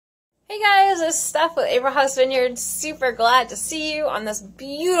is Steph with Abrahams Vineyard. Super glad to see you on this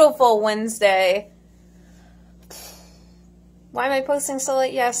beautiful Wednesday. Why am I posting so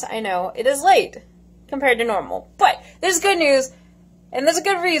late? Yes, I know. It is late compared to normal. But there's good news, and there's a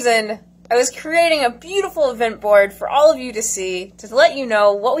good reason. I was creating a beautiful event board for all of you to see, to let you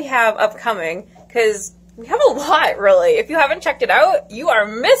know what we have upcoming, because we have a lot, really. If you haven't checked it out, you are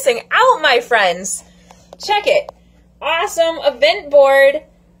missing out, my friends. Check it. Awesome event board.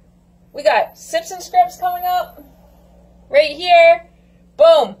 We got Sips and Scripts coming up right here.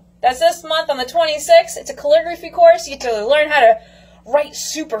 Boom. That's this month on the 26th. It's a calligraphy course. You get to learn how to write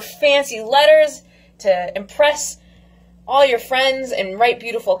super fancy letters to impress all your friends and write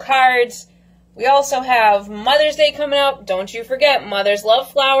beautiful cards. We also have Mother's Day coming up. Don't you forget, mothers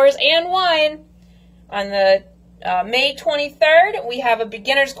love flowers and wine. On the May 23rd, we have a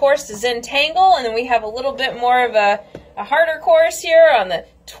beginner's course to Zentangle, and then we have a little bit more of a harder course here on the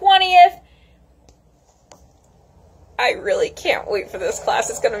 20th. I really can't wait for this class.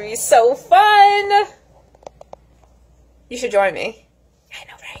 It's going to be so fun. You should join me. I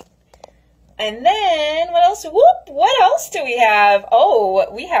know, right? And then, what else? What else do we have?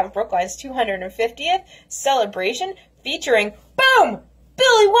 Oh, we have Brookline's 250th celebration featuring, boom,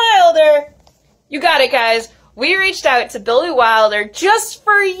 Billy Wilder. You got it, guys. We reached out to Billy Wilder just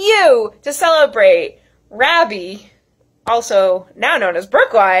for you to celebrate Rabbi, also now known as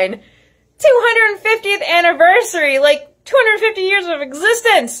Brookline, 250th anniversary, like 250 years of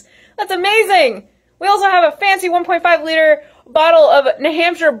existence. That's amazing. We also have a fancy 1.5 liter bottle of New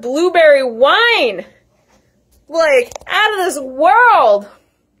Hampshire blueberry wine. Like, out of this world.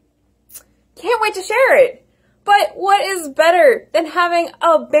 Can't wait to share it. But what is better than having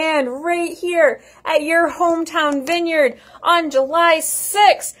a band right here at your hometown vineyard on July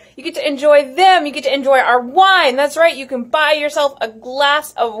 6th? You get to enjoy them. You get to enjoy our wine. That's right. You can buy yourself a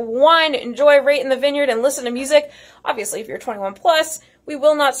glass of wine to enjoy right in the vineyard and listen to music. Obviously, if you're 21 plus, we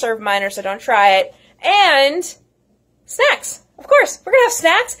will not serve minors, so don't try it. And snacks. Of course, we're going to have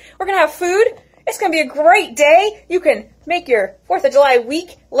snacks. We're going to have food. It's going to be a great day. You can make your 4th of July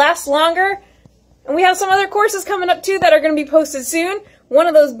week last longer. And we have some other courses coming up, too, that are going to be posted soon. One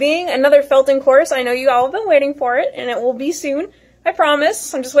of those being another felting course. I know you all have been waiting for it, and it will be soon. I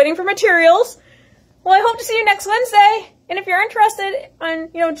promise. I'm just waiting for materials. Well, I hope to see you next Wednesday. And if you're interested on,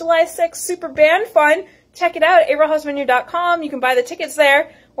 July 6th super band fun, check it out at abrahamsvineyard.com. You can buy the tickets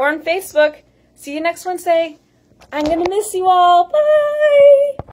there or on Facebook. See you next Wednesday. I'm going to miss you all. Bye!